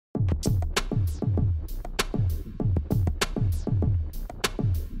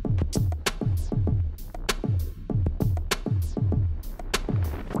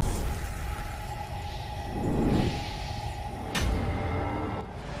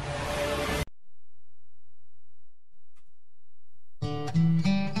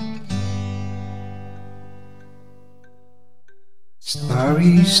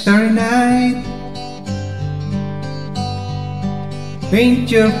Starry, starry night,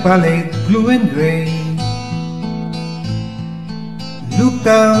 paint your palette blue and gray. Look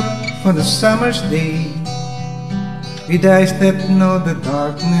out on the summer's day, with eyes that know the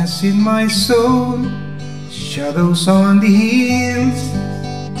darkness in my soul. Shadows on the hills,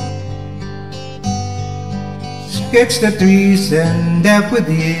 sketch the trees and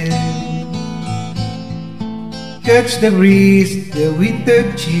daffodils. Catch the breeze, the winter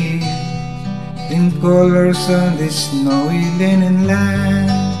chill, in colors on this snowy linen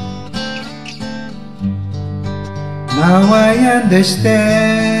land. Now I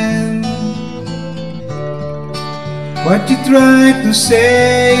understand what you tried to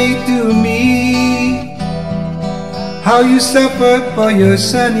say to me, how you suffered for your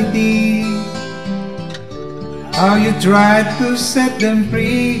sanity, how you tried to set them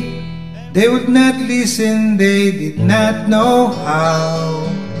free. They would not listen, they did not know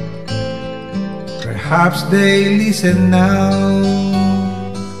how. Perhaps they listen now.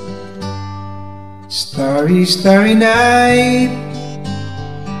 Starry, starry night,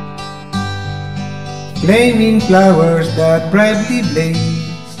 flaming flowers that brightly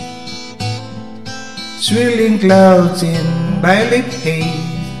blaze, swirling clouds in violet haze,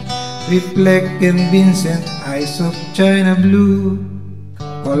 reflecting Vincent eyes of china blue.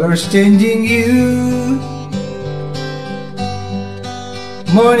 Colors changing hue,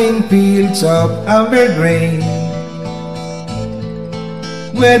 morning fields of amber grain,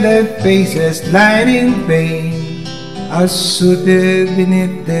 weathered faces lying in pain, are suited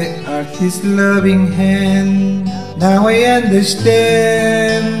beneath the artist's loving hand. Now I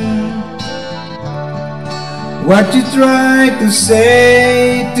understand what you tried to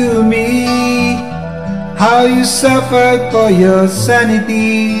say to me, how you suffered for your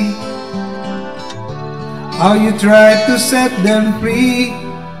sanity, how you tried to set them free.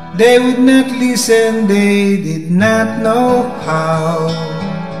 They would not listen, they did not know how.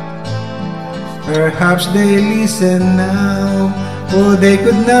 Perhaps they listen now, for they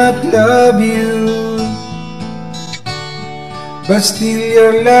could not love you, but still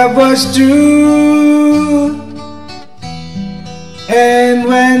your love was true. And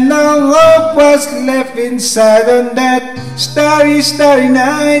when no hope was left inside on that starry, starry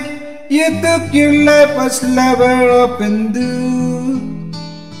night, you took your life as lover often do.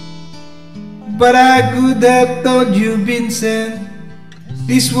 But I could have told you, Vincent,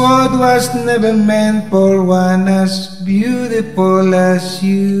 this world was never meant for one as beautiful as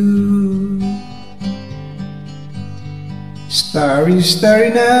you. Starry, starry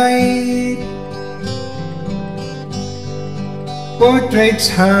night, portraits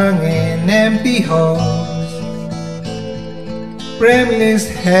hung in empty halls, frameless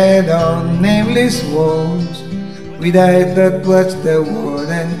head on nameless walls, with eyes that watch the world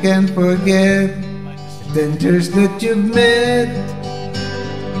and can't forget dangers that you've met,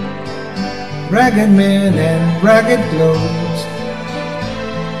 ragged men and ragged clothes,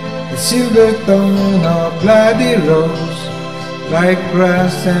 the silver tone of bloody rose, like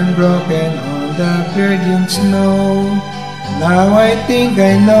grass and broken on the virgin snow. Now I think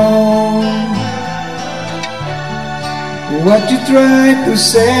I know what you tried to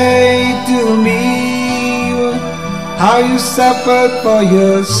say to me, how you suffered for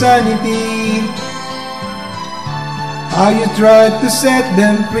your sanity, how you tried to set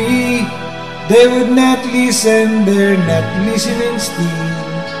them free. They would not listen, they're not listening still.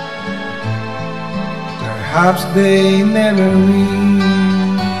 Perhaps they never will.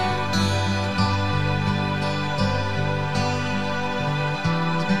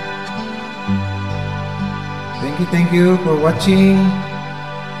 Thank you for watching.